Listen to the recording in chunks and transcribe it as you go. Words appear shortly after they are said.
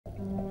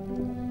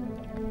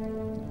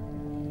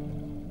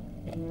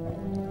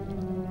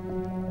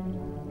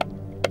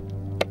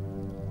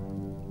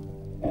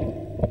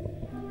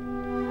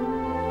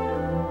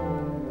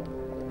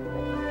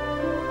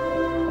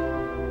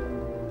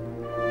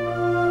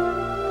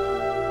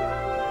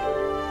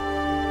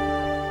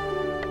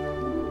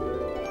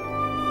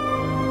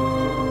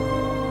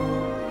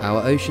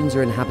oceans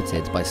are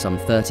inhabited by some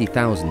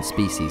 30,000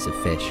 species of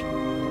fish.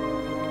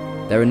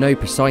 There are no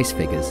precise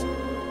figures,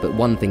 but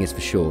one thing is for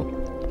sure: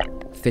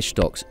 fish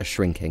stocks are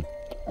shrinking.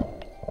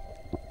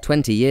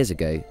 20 years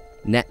ago,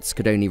 nets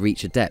could only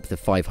reach a depth of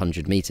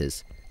 500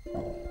 meters.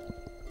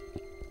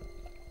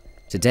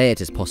 Today it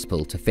is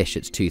possible to fish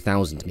at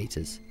 2,000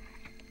 meters.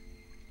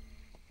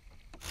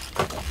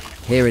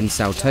 Here in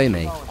Sao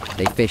Tome,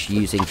 they fish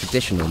using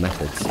traditional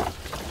methods.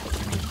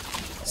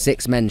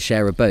 6 men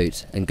share a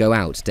boat and go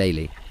out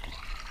daily.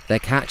 Their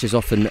catch is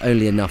often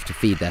only enough to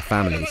feed their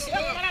families.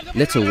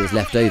 Little is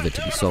left over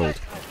to be sold.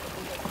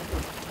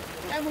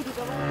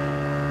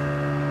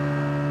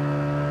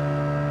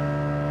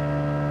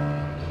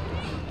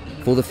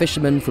 For the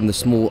fishermen from the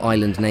small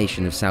island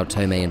nation of Sao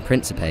Tome and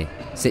Principe,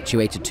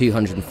 situated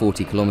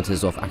 240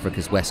 kilometers off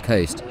Africa's west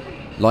coast,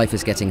 life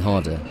is getting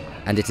harder,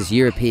 and it is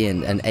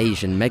European and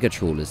Asian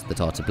megatrawlers that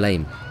are to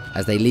blame,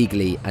 as they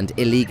legally and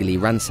illegally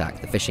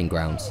ransack the fishing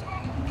grounds.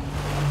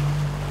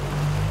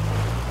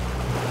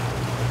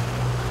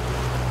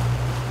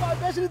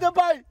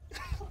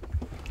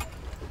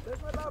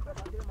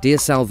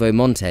 Belo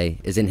Monte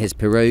is in his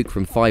pirogue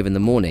from 5 in the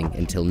morning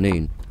until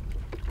noon.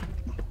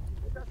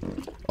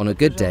 On a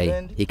good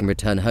day, he can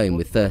return home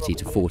with 30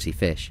 to 40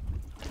 fish.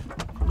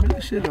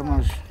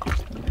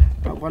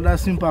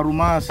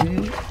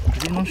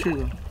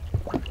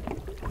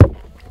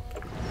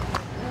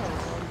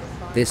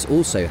 This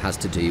also has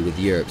to do with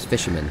Europe's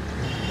fishermen.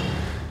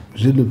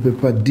 Je ne peux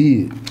pas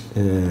dire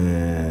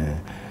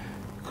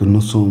que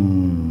nous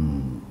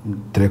sommes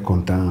très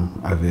contents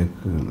avec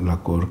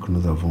l'accord que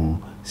nous avons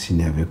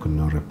signé avec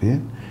l'Union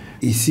européenne.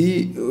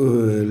 Ici,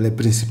 les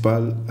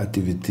principales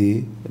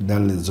activités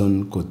dans les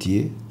zones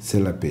côtières, c'est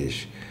la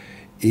pêche.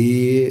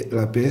 Et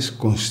la pêche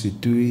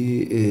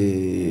constitue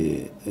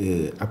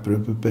à peu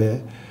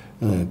près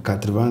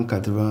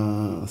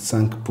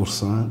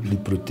 80-85% des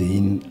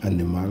protéines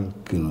animales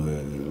que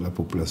la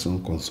population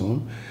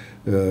consomme,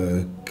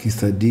 qui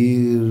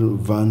c'est-à-dire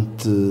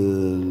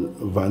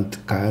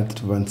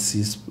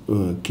 24-26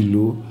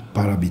 kilos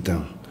par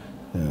habitant.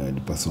 De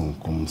façon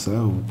comme ça,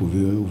 vous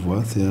pouvez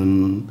voir, c'est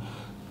un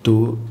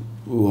taux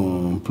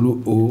plus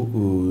haut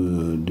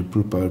de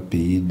plupart des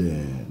pays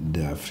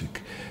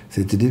d'Afrique.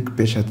 C'est-à-dire que la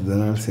pêche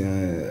artisanale, c'est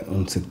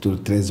un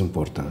secteur très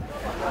important.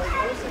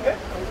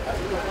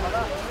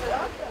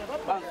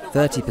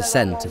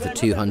 30% of the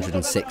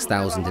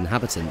 206,000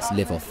 inhabitants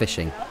live off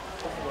fishing.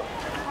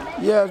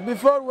 Yes,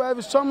 before we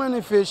have so many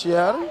fish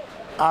here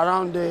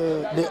around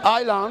the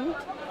island,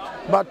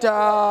 but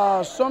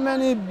so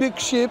many big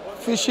ship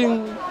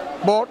fishing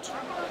boats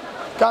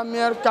come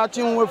here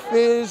catching with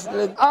fish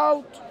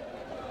out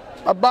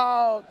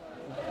about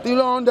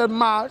 200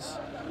 miles.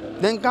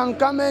 Then can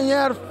come in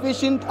here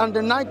fishing at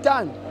the night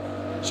time.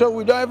 So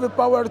we don't have the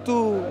power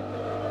to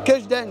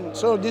catch them.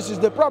 So this is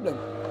the problem.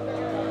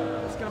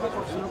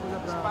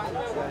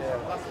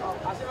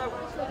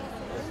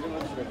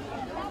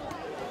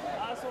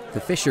 The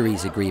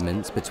fisheries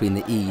agreements between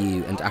the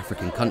EU and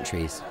African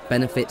countries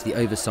benefit the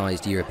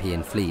oversized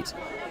European fleet.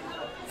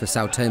 For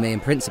Sao Tome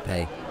and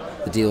Principe,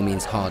 the deal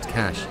means hard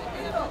cash,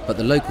 but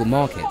the local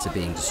markets are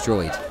being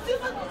destroyed,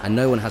 and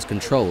no one has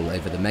control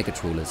over the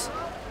megatrawlers.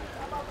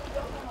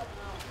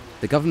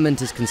 The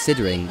government is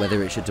considering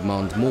whether it should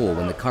demand more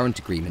when the current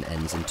agreement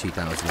ends in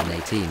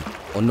 2018,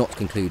 or not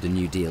conclude a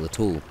new deal at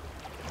all.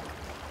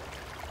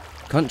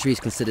 Countries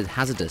considered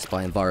hazardous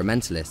by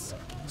environmentalists,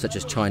 such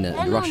as China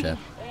and Russia,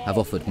 have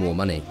offered more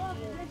money.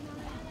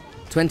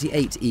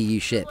 28 EU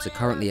ships are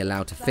currently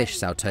allowed to fish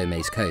Sao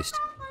Tome's coast.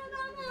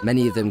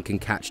 Many of them can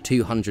catch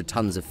 200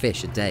 tons of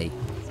fish a day.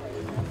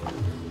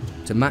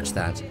 To match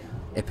that,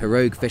 a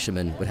pirogue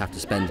fisherman would have to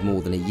spend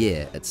more than a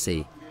year at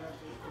sea.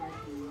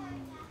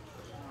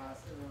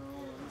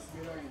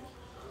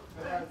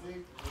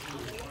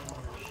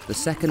 The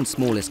second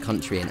smallest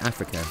country in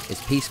Africa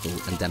is peaceful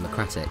and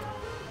democratic,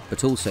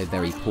 but also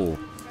very poor.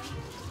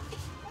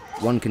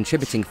 One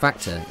contributing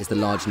factor is the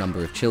large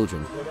number of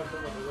children.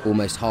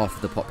 Almost half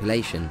of the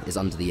population is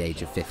under the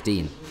age of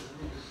 15.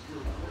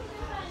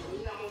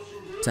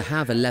 To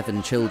have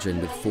 11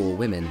 children with 4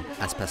 women,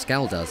 as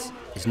Pascal does,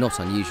 is not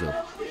unusual.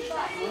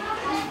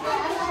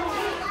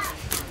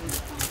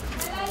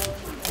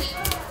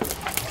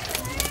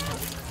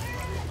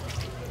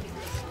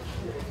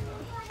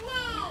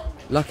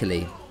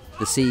 Luckily,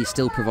 the sea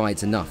still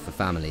provides enough for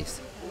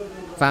families.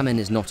 Famine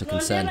is not a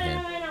concern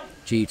here,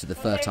 due to the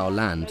fertile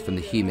land from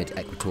the humid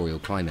equatorial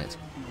climate.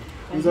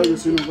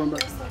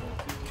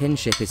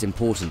 Kinship is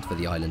important for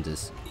the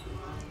islanders.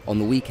 On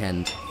the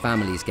weekend,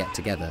 families get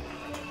together.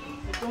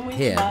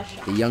 Here,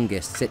 the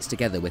youngest sits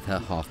together with her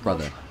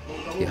half-brother,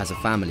 who has a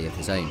family of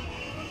his own.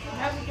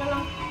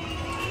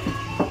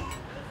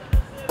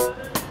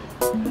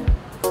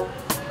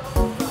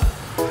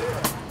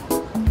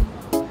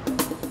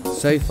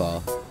 So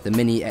far, the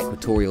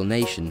mini-equatorial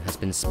nation has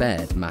been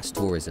spared mass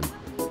tourism.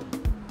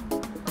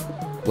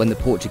 When the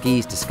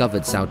Portuguese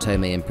discovered Sao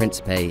Tome and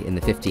Principe in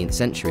the 15th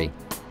century,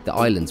 the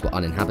islands were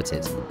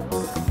uninhabited.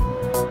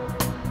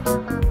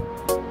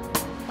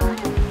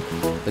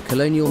 The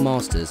colonial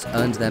masters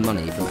earned their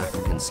money from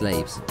African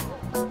slaves,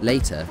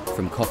 later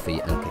from coffee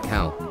and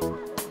cacao.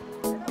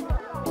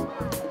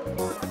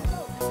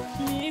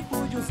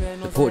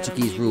 The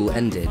Portuguese rule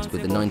ended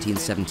with the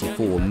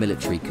 1974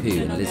 military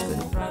coup in Lisbon.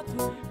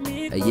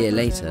 A year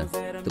later,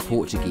 the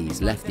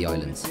Portuguese left the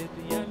islands.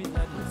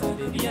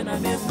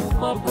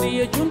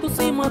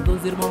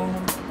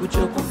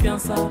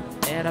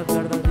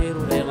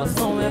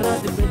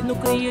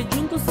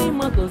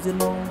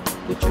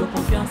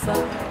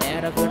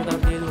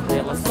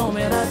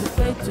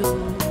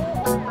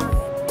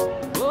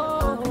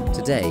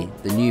 Today,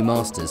 the new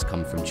masters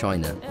come from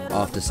China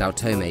after Sao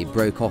Tome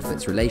broke off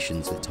its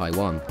relations with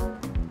Taiwan.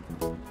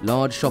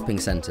 Large shopping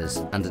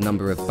centres and a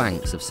number of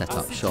banks have set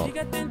up shop.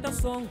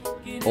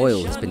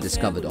 Oil has been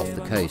discovered off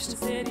the coast,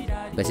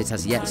 but it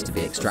has yet to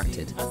be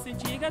extracted.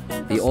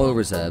 The oil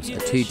reserves are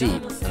too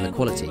deep and the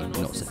quality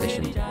not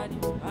sufficient.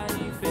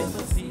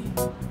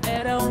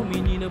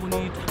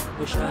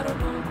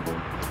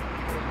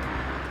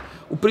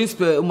 O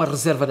Príncipe é uma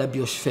reserva da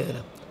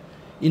biosfera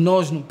e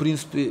nós no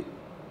Príncipe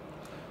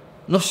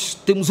nós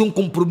temos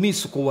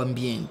compromisso com o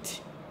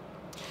ambiente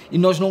e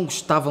nós não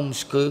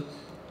gostávamos que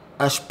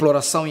a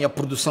exploração e a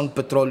produção de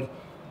petróleo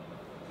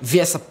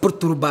viesse a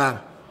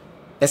perturbar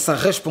essa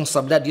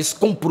responsabilidade, esse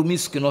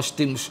compromisso que nós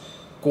temos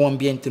com o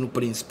ambiente no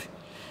Príncipe.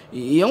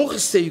 E é um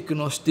receio que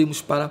nós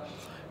temos para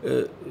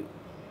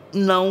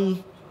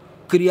não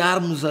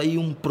criarmos aí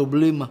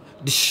problema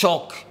de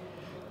choque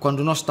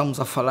quando nós estamos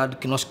a falar de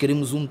que nós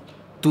queremos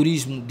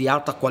turismo de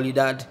alta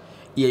qualidade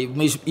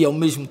e ao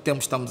mesmo tempo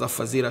estamos a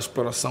fazer a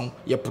exploração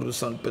e a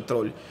produção de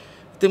petróleo.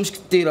 Temos que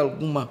ter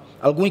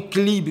algum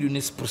equilíbrio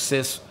nesse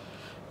processo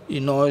e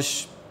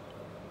nós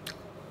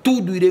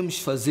tudo iremos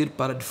fazer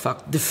para, de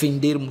facto,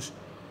 defendermos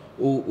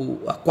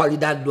a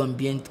qualidade do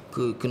ambiente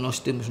que nós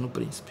temos no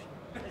Príncipe.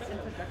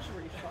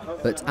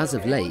 But as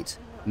of late,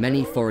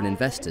 many foreign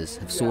investors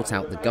have sought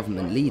out the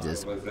government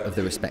leaders of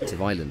the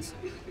respective islands,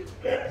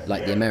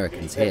 like the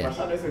Americans here.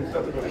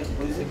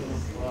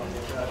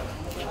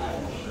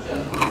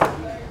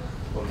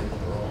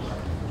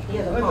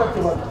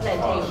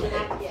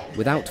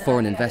 Without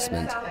foreign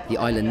investment, the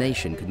island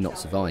nation could not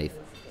survive.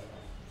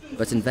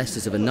 But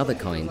investors of another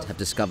kind have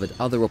discovered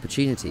other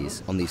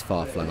opportunities on these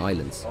far-flung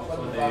islands.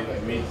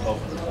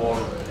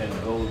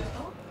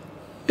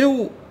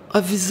 A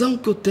visão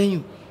que eu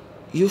tenho,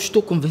 e eu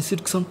estou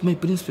convencido que São Tomé e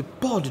Príncipe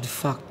pode, de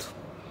facto,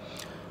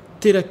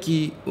 ter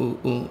aqui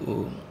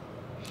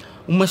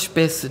uma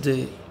espécie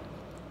de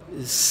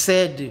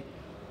sede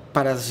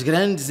para as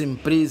grandes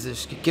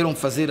empresas que queiram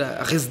fazer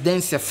a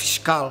residência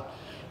fiscal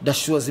das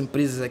suas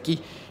empresas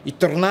aqui e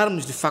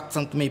tornarmos, de facto,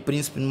 São Tomé e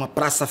Príncipe numa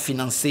praça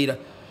financeira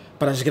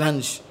para as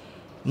grandes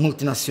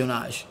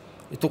multinacionais.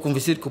 Eu estou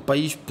convencido que o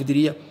país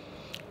poderia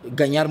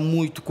ganhar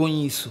muito com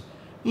isso,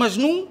 mas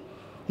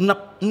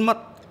numa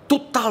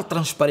total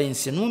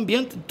transparência, num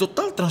ambiente de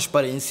total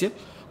transparência,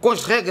 com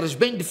as regras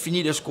bem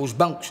definidas com os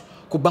bancos,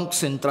 com o Banco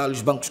Central e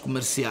os bancos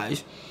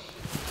comerciais.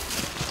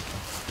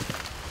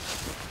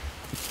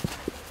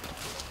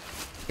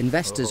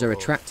 Investors are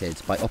attracted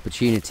by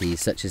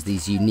opportunities such as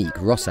these unique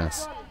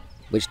rosas,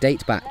 which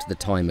date back to the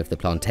time of the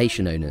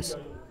plantation owners.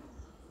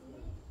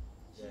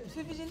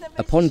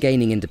 Upon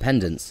gaining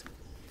independence,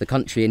 the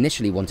country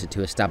initially wanted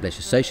to establish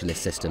a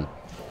socialist system,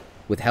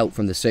 with help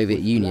from the Soviet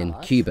Union,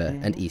 Cuba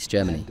and East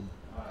Germany.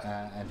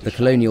 The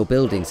colonial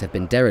buildings have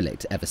been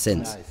derelict ever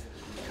since.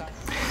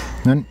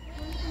 Nun,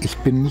 ich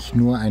bin nicht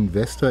nur ein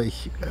Investor,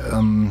 ich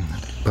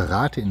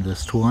berate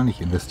Investoren,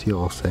 ich investiere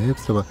auch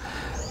selbst, aber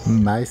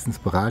meistens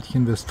berate ich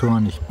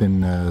Investoren. Ich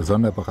bin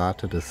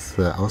Sonderberater des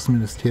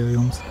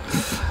Außenministeriums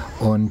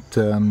und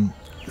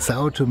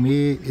Sao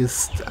Tome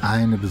ist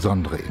eine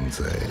besondere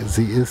Insel.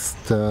 Sie ist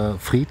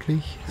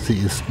friedlich, sie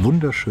ist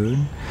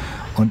wunderschön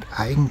und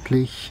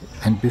eigentlich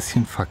ein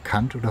bisschen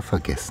verkannt oder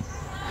vergessen.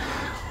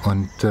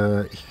 Und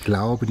ich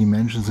glaube, die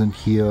Menschen sind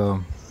hier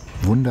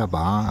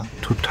wunderbar,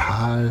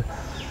 total.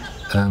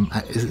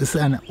 Es ist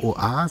eine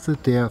Oase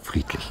der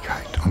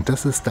Friedlichkeit. Und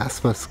das ist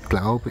das, was,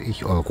 glaube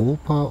ich,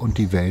 Europa und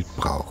die Welt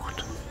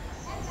braucht.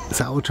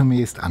 Sao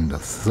Tome ist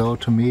anders. Sao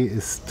Tome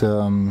ist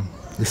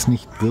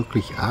nicht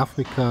wirklich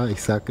Afrika.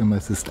 Ich sage immer,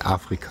 es ist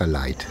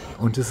Afrika-Light.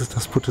 Und es ist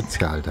das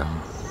Potenzial da.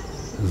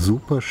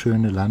 Super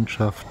schöne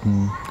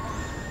Landschaften,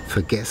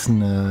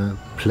 vergessene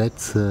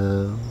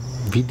Plätze,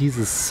 wie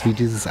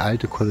dieses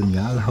alte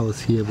Kolonialhaus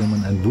hier, wo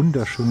man ein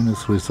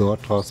wunderschönes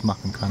Resort draus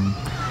machen kann.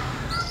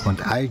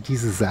 Und all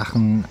diese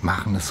Sachen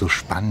machen es so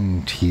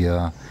spannend,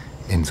 hier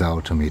in Sao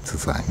Tome zu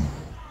sein.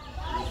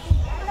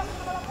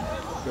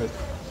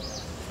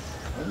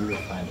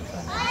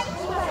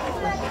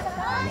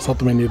 Sao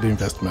Tome needs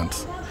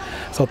investments.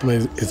 Sao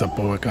Tome is a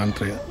poor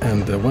country,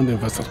 and when the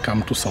investors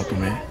come to Sao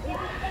Tome,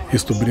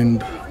 is to bring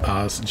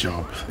us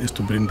jobs, is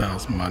to bring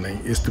us money,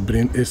 is to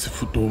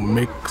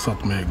make Sao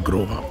Tome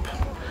grow up.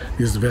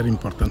 It's very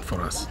important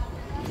for us.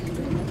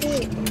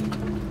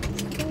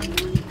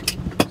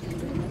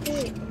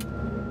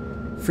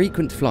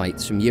 Frequent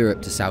flights from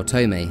Europe to Sao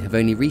Tome have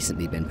only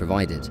recently been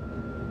provided.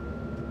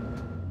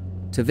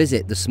 To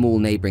visit the small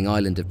neighbouring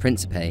island of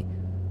Principe,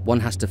 one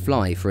has to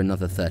fly for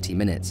another 30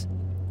 minutes,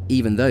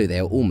 even though they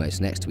are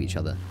almost next to each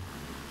other.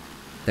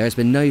 There has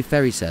been no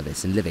ferry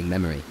service in living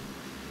memory.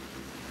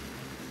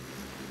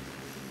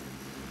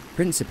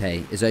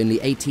 Principe is only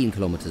 18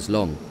 kilometers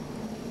long,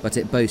 but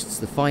it boasts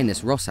the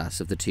finest roças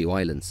of the two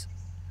islands.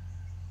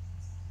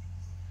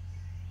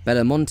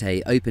 Belo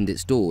Monte opened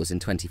its doors in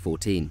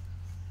 2014,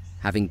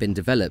 having been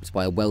developed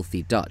by a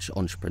wealthy Dutch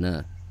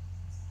entrepreneur.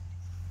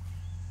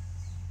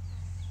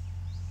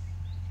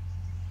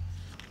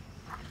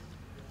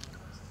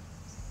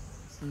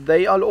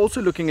 They are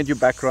also looking at your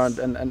background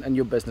and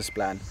your business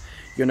plan.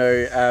 You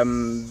know,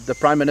 the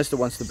Prime Minister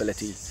wants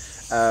stability.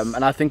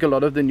 And I think a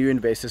lot of the new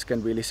investors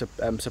can really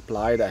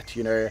supply that.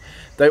 You know,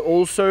 they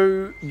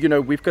also, you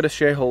know, we've got a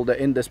shareholder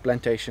in this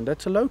plantation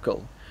that's a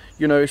local.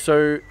 You know,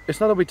 so it's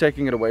not that we're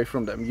taking it away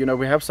from them. You know,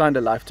 we have signed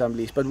a lifetime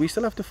lease, but we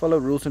still have to follow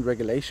rules and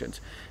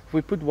regulations. If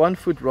we put one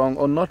foot wrong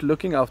or not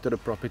looking after the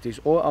properties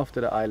or after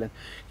the island,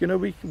 you know,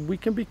 we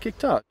can be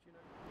kicked out.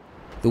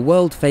 The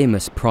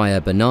world-famous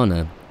Praia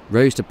banana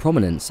rose to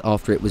prominence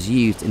after it was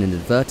used in an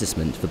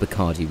advertisement for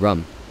Bacardi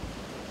rum.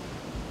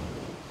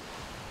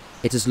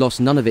 It has lost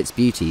none of its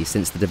beauty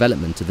since the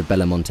development of the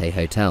Belo Monte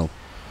Hotel.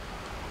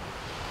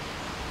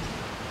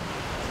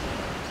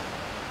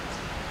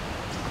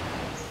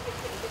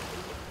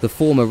 The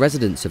former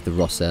residents of the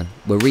Roça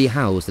were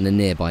rehoused in a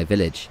nearby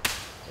village.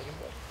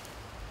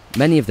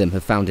 Many of them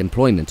have found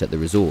employment at the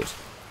resort.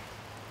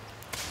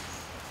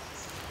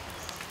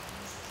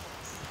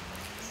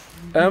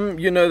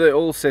 You know, they're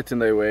all set in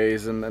their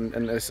ways and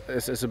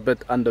it's a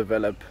bit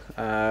undeveloped.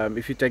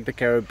 If you take the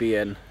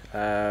Caribbean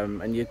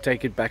and you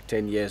take it back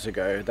 10 years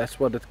ago, that's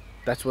what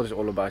it's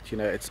all about. You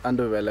know, it's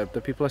undeveloped.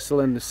 The people are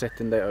still set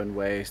in their own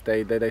ways.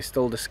 They're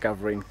still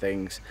discovering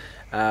things.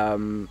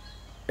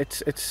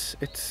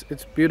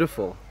 It's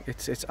beautiful.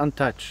 It's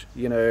untouched.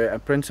 You know,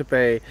 at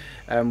Principe,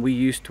 we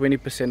use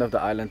 20% of the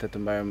island at the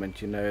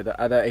moment. You know, the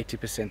other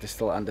 80% is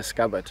still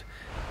undiscovered.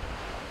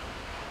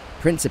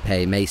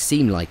 Principe may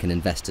seem like an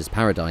investor's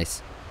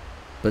paradise,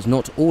 but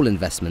not all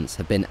investments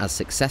have been as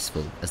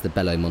successful as the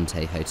Belo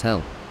Monte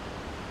Hotel.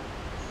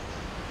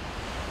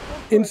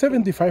 In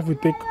 75,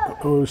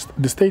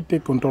 the state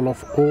take control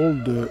of all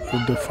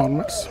the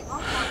farmers,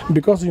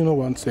 because you know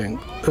one thing,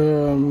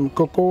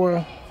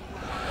 cocoa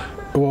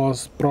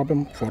was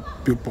problem for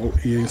people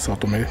here in Sao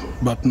Tome,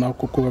 but now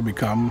cocoa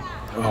become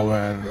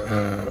our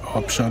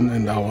option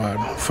and our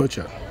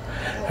future.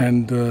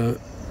 And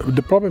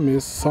the problem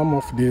is some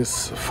of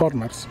these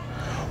farmers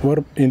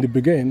were in the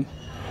beginning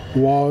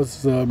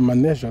was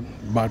managed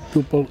by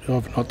people who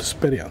have not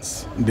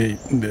experience.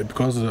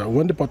 Because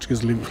when the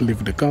Portuguese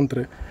leave the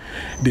country,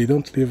 they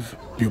don't leave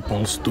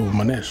pupils to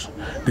manage.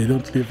 They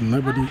don't leave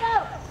nobody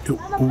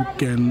who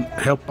can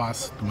help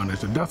us to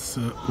manage it. That's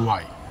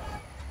why.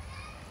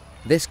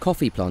 This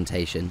coffee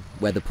plantation,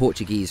 where the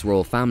Portuguese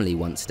royal family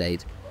once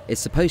stayed, is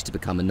supposed to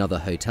become another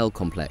hotel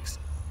complex,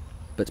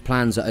 but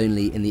plans are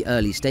only in the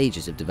early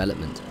stages of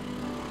development.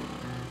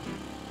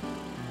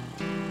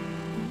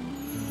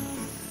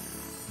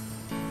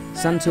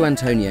 Santo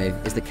Antonio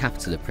is the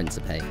capital of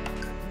Principe,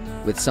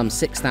 with some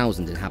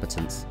 6,000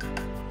 inhabitants.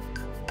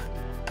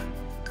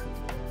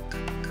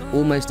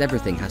 Almost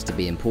everything has to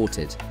be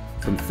imported,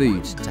 from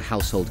food to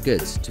household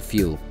goods to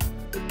fuel.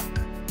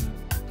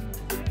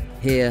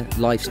 Here,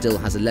 life still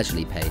has a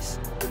leisurely pace.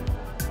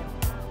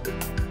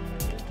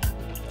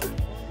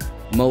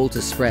 Mould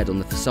has spread on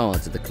the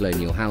facades of the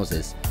colonial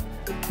houses,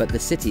 but the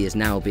city is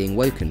now being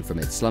woken from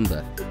its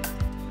slumber.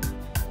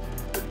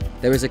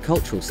 There is a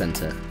cultural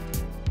centre,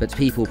 but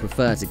people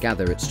prefer to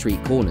gather at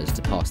street corners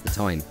to pass the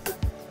time.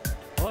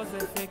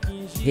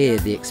 Here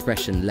the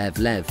expression lev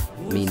lev,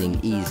 meaning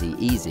easy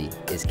easy,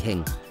 is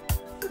king.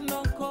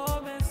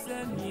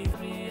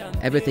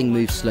 Everything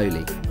moves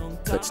slowly,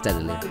 but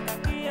steadily.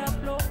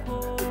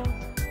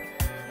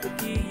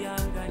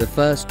 The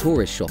first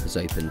tourist shop has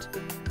opened,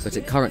 but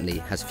it currently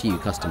has few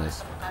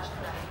customers.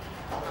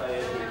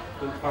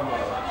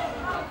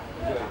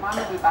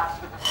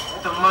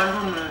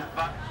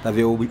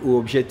 O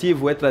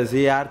objetivo é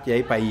trazer arte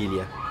aí para a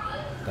ilha.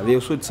 Eu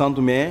sou de São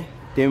Tomé,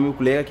 tenho meu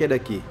colega que é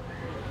daqui.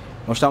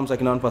 Nós estávamos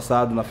aqui no ano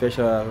passado na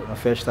festa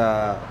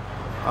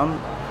ano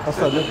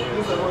passado,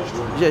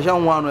 já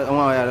um ano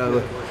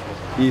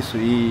isso,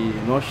 e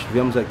nós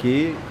viemos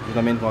aqui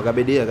juntamente com a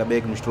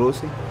HB que nos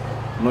trouxe.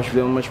 Nós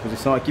fizemos uma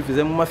exposição aqui,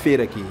 fizemos uma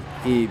feira aqui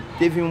e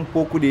teve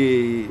pouco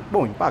de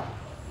impacto.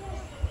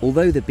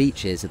 Although the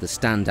beaches are the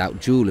standout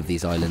jewel of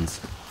these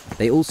islands,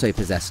 they also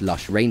possess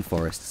lush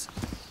rainforests.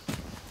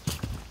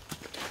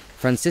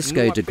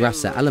 Francisco da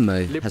Graça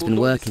Alamô has been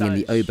working in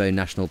the Obo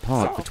National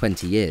Park for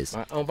 20 years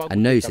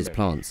and knows his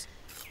plants,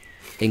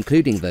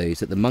 including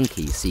those that the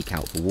monkeys seek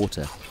out for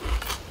water.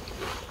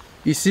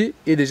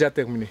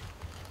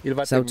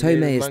 Sao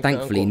Tome is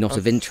thankfully not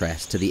of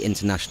interest to the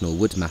international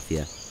wood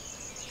mafia.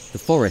 The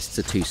forests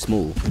are too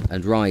small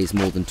and rise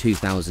more than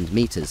 2,000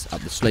 meters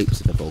up the slopes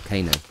of a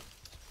volcano.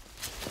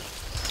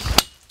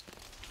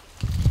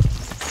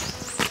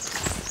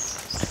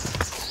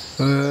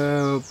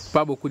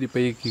 Pas beaucoup de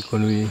pays qui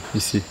connaissent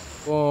ici.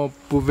 Bon,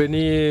 pour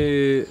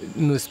venir,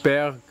 nous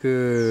espérons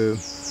que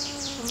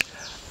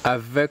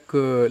avec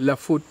la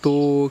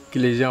photo que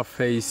les gens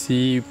font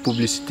ici,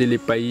 publiciter les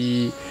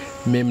pays,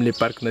 même les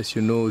parcs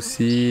nationaux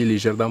aussi, les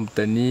jardins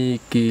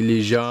botaniques,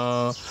 les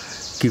gens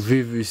qui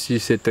vivent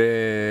ici, c'est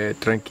très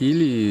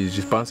tranquille et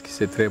je pense que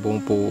c'est très bon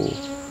pour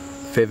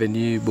faire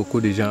venir beaucoup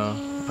de gens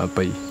au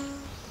pays.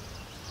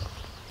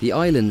 The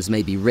islands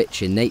may be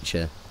rich in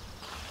nature,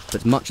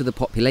 but much of the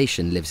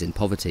population lives in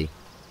poverty.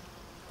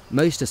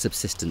 Most are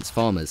subsistence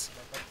farmers.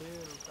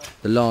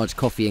 The large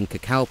coffee and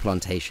cacao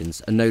plantations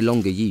are no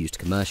longer used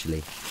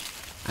commercially,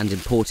 and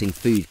importing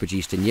food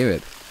produced in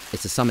Europe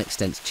is to some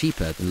extent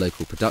cheaper than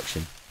local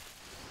production.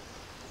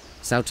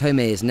 Sao Tome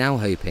is now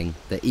hoping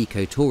that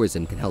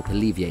eco-tourism can help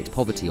alleviate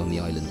poverty on the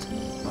island.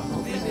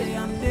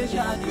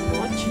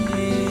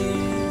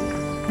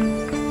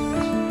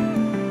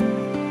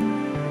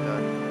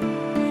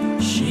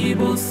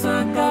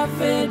 Shibosa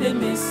café de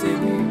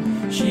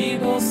mesebo,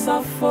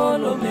 shibosa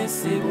follow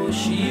mesebo,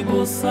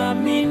 shibosa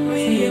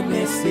minuit e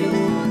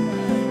mesebo,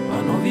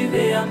 para não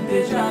viver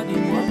anteja de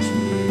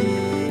morte.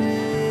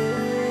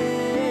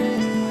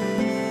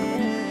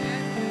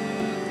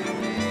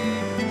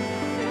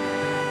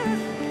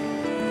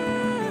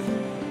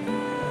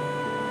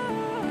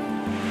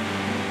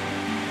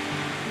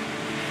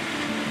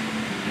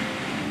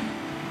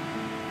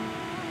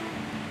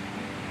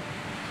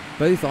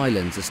 Both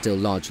islands are still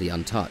largely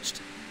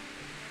untouched.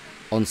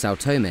 On Sao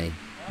Tome,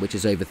 which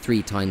is over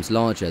 3 times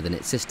larger than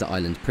its sister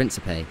island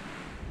Principe,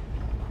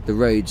 the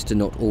roads do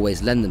not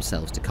always lend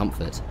themselves to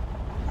comfort.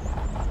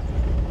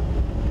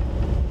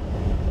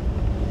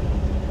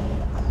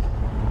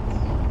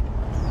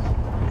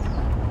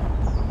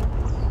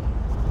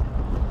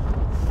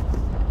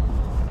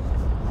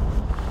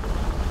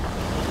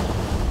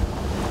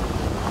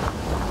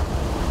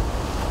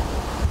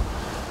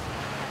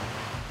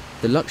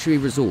 The luxury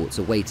resorts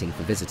are waiting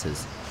for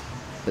visitors,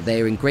 but they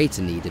are in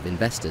greater need of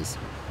investors.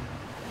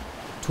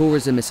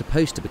 Tourism is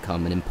supposed to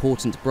become an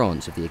important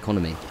branch of the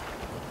economy.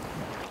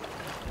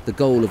 The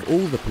goal of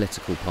all the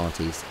political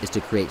parties is to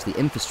create the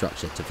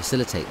infrastructure to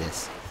facilitate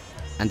this,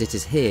 and it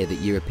is here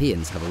that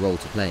Europeans have a role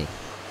to play.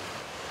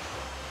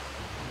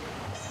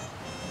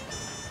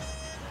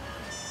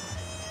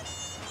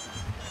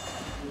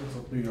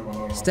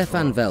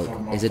 Stefan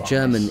Welk is a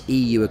German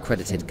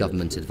EU-accredited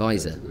government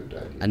advisor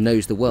and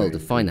knows the world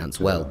of finance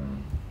well.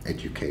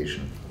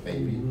 Education,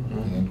 maybe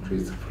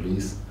increase the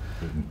police.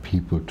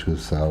 People to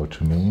Sao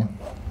Tome.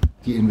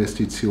 Die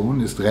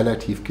Investition ist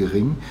relativ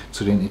gering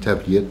zu den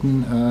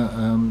etablierten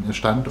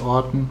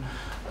Standorten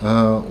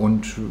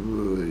und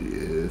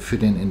für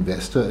den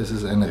Investor ist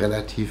es ein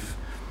relativ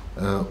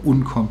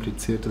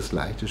unkompliziertes,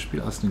 leichtes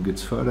Spiel. Außerdem gibt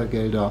es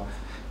Fördergelder.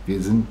 Wir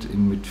sind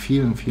mit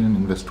vielen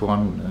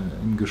Investoren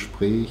im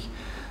Gespräch,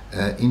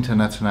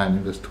 internationalen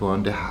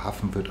Investoren. Der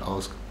Hafen wird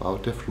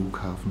ausgebaut, der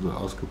Flughafen soll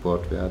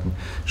ausgebaut werden.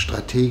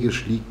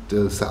 Strategisch liegt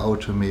Sao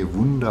Tome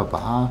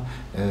wunderbar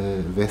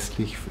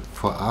westlich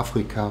vor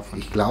Afrika.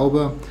 Ich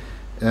glaube,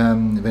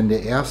 wenn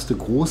der erste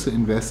große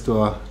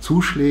Investor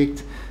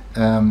zuschlägt,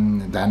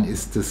 dann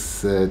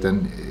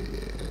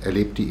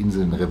erlebt die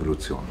Insel eine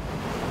Revolution.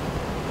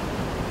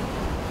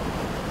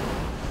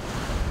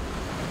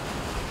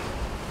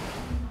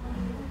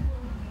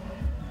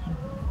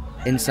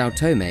 In Sao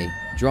Tome,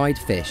 dried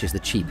fish is the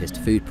cheapest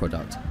food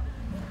product.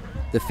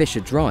 The fish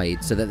are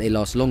dried so that they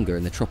last longer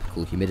in the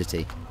tropical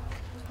humidity.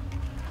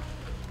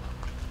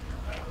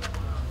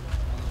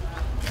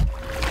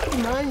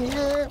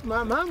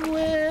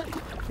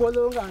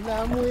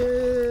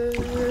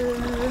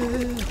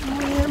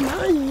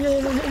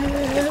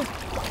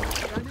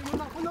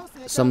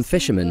 Some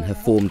fishermen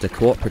have formed a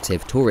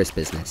cooperative tourist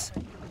business.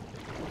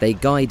 They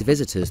guide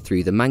visitors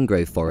through the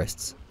mangrove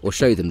forests or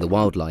show them the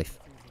wildlife.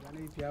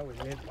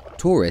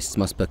 Tourists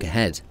must book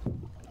ahead,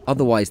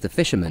 otherwise the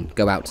fishermen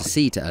go out to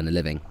sea to earn a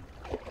living.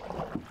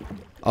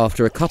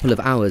 After a couple of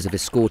hours of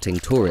escorting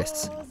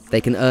tourists, they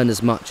can earn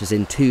as much as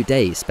in 2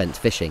 days spent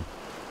fishing.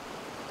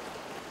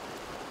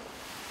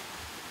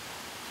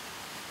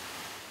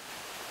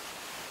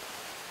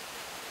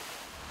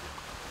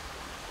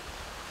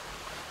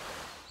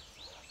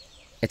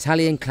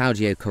 Italian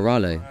Claudio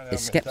Corallo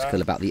is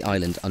sceptical about the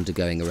island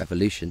undergoing a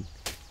revolution.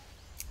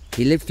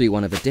 He lived through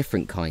one of a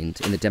different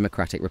kind in the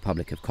Democratic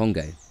Republic of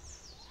Congo.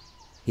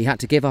 He had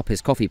to give up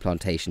his coffee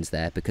plantations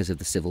there because of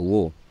the civil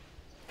war.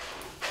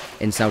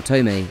 In Sao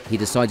Tome, he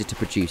decided to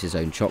produce his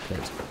own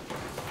chocolate.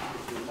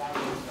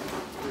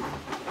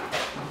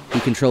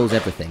 He controls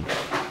everything,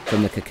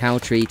 from the cacao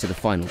tree to the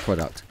final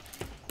product.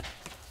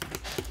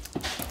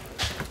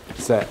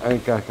 C'est un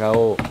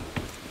cacao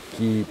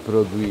qui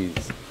produit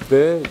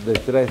peu de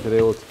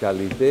très haute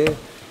qualité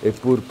et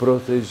pour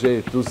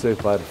protéger tous ces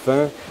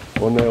parfums,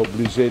 on est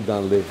obligé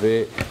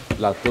d'enlever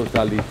la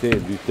totalité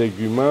du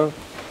tégument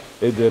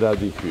et des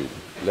radicules.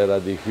 Les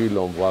radicules,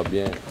 on voit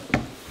bien.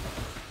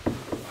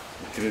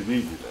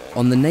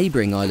 On the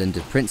neighbouring island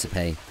of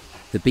Principe,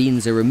 the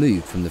beans are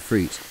removed from the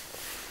fruit.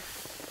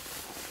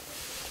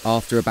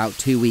 After about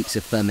 2 weeks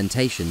of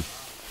fermentation,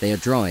 they are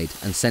dried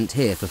and sent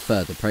here for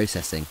further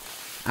processing,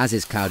 as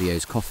is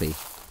Claudio's coffee.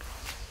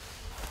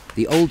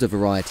 The older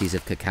varieties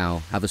of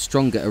cacao have a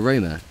stronger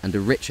aroma and a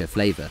richer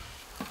flavour.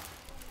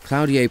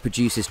 Claudio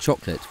produces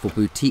chocolate for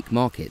boutique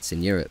markets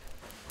in Europe.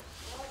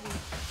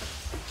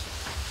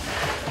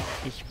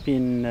 Ich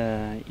bin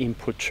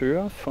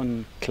Importeur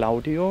von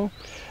Claudio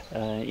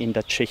in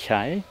der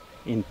Tschechei,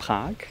 in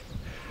Prag,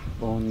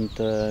 und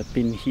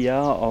bin hier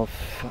auf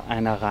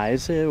einer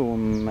Reise,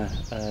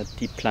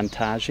 die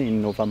Plantage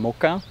in Nova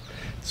Moca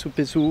zu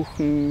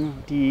besuchen.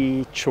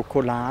 Die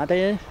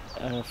Schokolade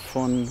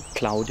von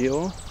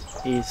Claudio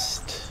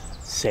ist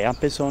sehr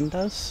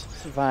besonders,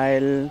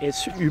 weil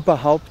es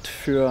überhaupt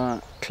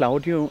für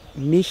Claudio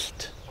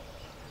nicht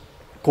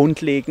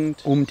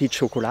grundlegend um die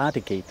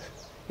Schokolade geht.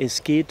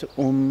 Es geht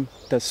um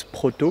das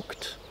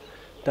Produkt,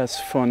 das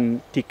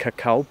von die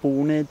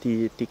Kakaobohne,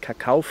 die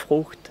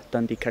Kakaofrucht,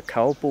 dann die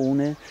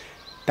Kakaobohne,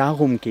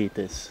 darum geht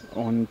es.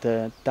 Und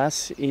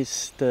das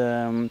ist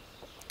ein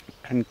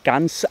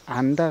ganz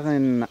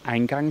anderen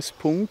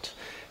Eingangspunkt,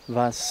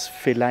 was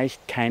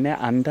vielleicht keine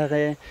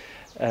andere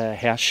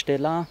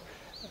Hersteller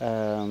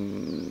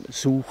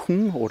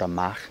suchen oder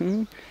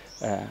machen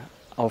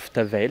auf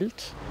der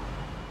Welt.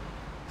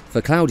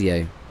 For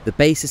Claudio, the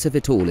basis of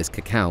it all is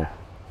cacao,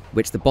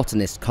 which the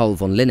botanist Carl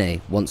von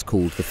Linné once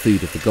called the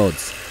food of the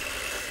gods.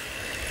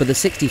 For the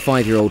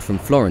 65-year-old from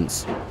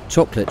Florence,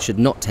 chocolate should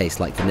not taste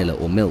like vanilla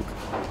or milk.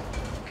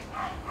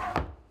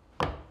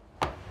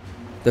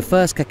 The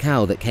first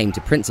cacao that came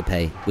to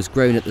Principe was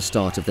grown at the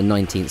start of the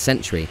 19th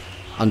century,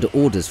 under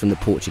orders from the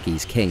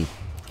Portuguese king.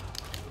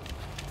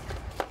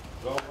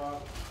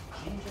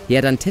 He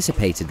had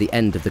anticipated the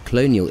end of the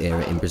colonial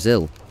era in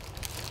Brazil.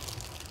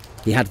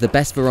 He had the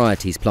best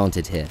varieties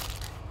planted here,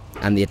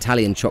 and the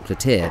Italian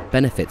chocolatier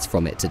benefits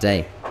from it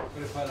today.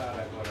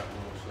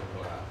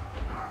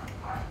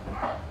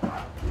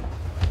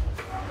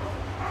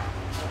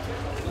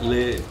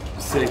 Le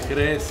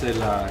secret, c'est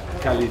la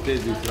qualité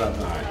du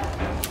travail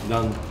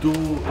dans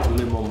tous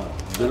les moments,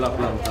 de la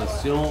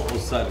plantation au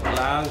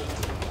sarclage,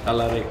 à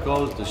la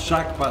récolte.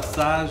 Chaque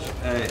passage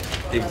est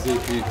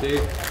exécuté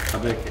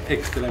avec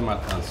extrême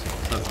attention.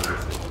 Ça, c'est le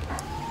secret.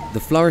 The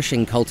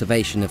flourishing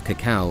cultivation of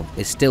cacao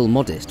is still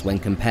modest when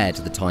compared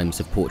to the times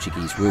of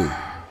Portuguese rule,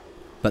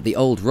 but the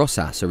old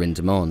roças are in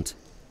demand.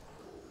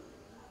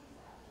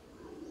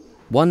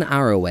 1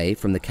 hour away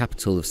from the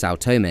capital of Sao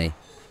Tome,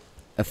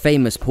 a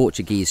famous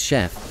Portuguese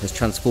chef has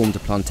transformed a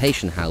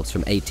plantation house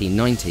from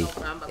 1890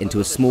 into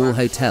a small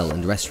hotel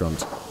and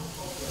restaurant.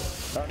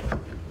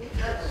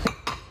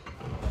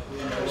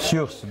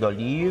 Source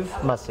d'olive,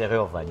 macéré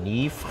au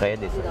vanille, frais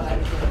des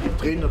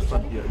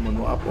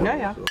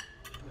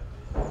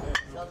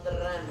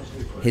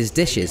His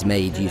dishes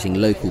made using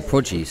local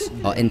produce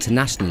are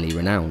internationally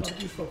renowned.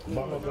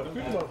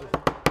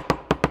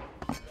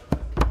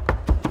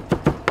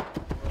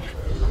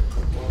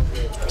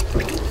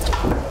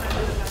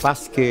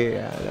 Parce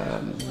que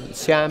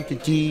c'est un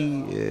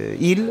petit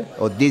île,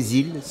 ou des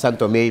îles, Sao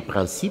Tome et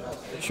Principe,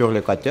 sur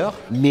l'équateur,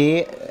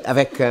 mais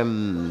avec un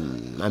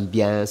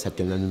bien,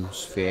 une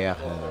atmosphère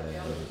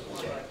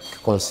qui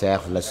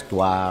conserve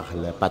l'histoire,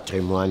 le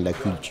patrimoine, la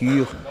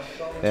culture,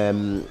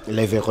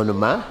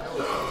 l'environnement.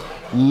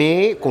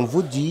 Mais, comme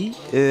vous dites,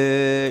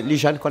 les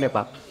gens ne connaissent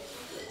pas.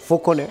 Il faut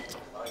connaître.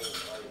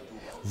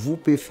 Vous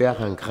pouvez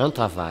faire un grand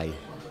travail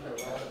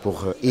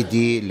pour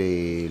aider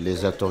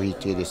les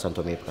autorités de Sao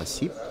Tome et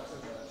Principe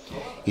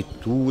et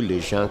tous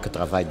les gens qui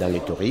travaillent dans le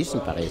tourisme,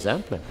 par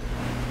exemple.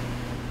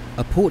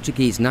 A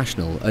Portuguese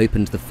national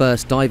opened the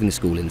first diving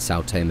school in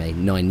Sao Tome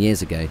 9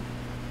 years ago.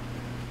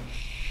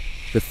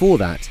 Before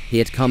that, he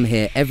had come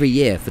here every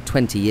year for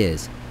 20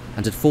 years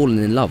and had fallen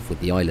in love with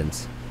the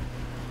islands.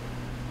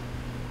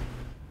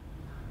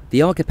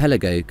 The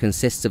archipelago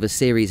consists of a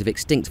series of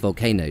extinct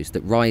volcanoes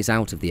that rise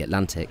out of the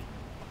Atlantic.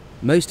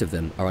 Most of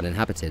them are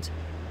uninhabited.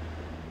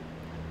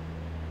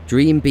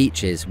 Dream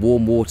beaches,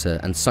 warm water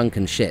and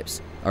sunken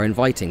ships are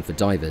inviting for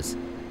divers,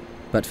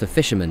 but for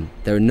fishermen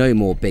there are no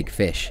more big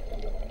fish.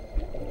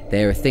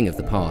 They are a thing of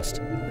the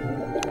past.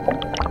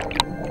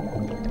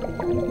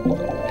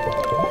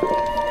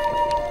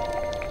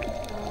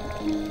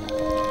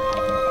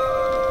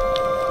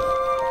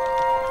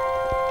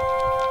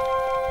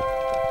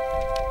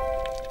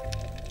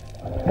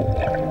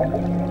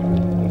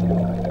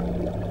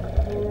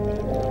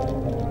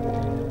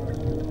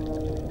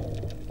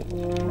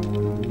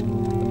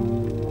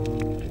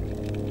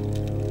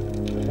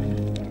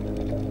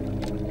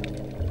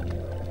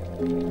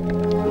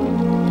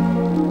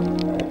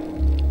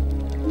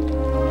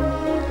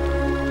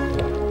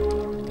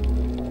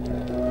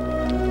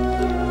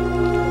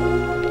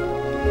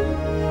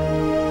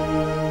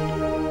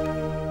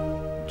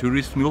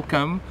 Tourists will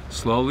come,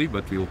 slowly,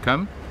 but will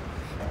come.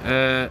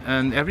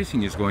 And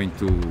everything is going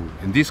to,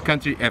 in this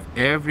country, have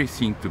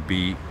everything to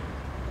be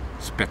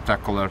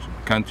spectacular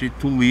country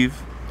to live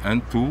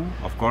and to,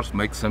 of course,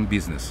 make some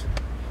business.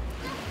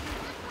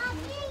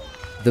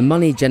 The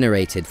money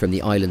generated from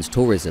the island's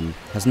tourism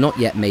has not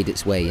yet made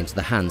its way into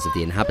the hands of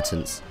the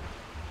inhabitants.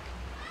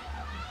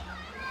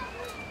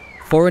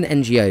 Foreign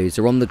NGOs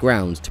are on the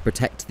ground to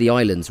protect the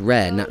island's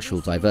rare natural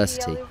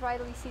diversity.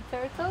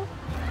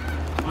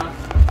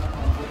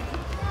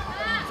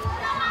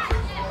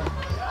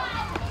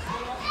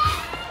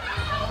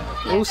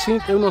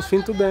 Eu não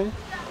sinto bem,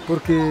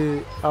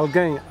 porque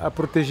alguém a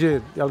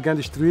proteger e alguém a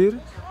destruir,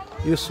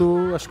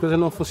 isso as coisas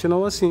não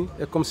funcionam assim.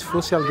 É como se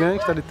fosse alguém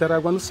que está de ter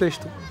água no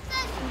cesto.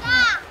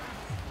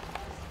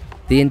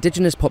 The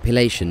indigenous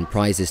population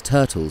prizes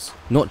turtles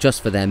not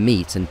just for their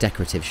meat and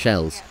decorative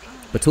shells,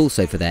 but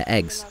also for their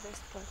eggs.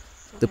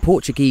 The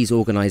Portuguese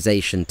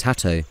organisation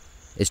Tato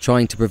is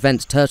trying to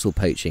prevent turtle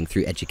poaching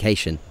through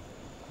education.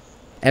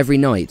 Every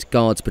night,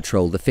 guards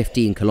patrol the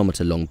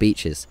 15-kilometre-long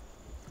beaches,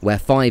 where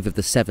 5 of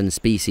the 7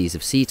 species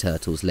of sea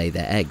turtles lay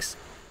their eggs.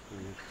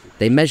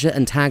 They measure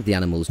and tag the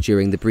animals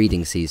during the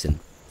breeding season,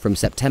 from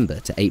September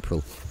to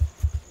April.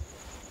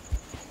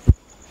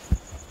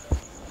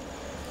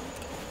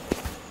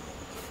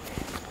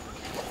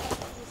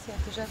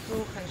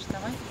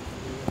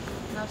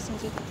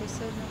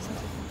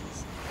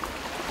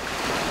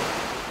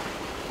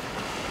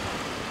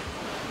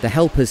 The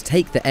helpers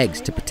take the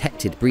eggs to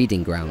protected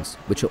breeding grounds,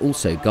 which are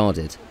also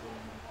guarded.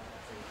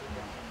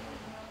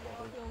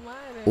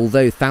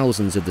 Although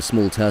thousands of the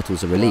small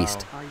turtles are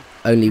released,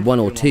 only 1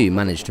 or 2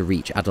 manage to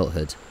reach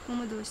adulthood.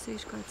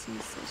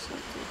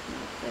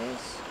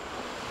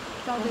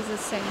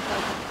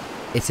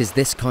 It is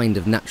this kind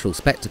of natural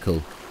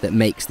spectacle that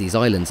makes these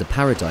islands a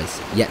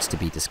paradise yet to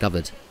be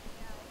discovered.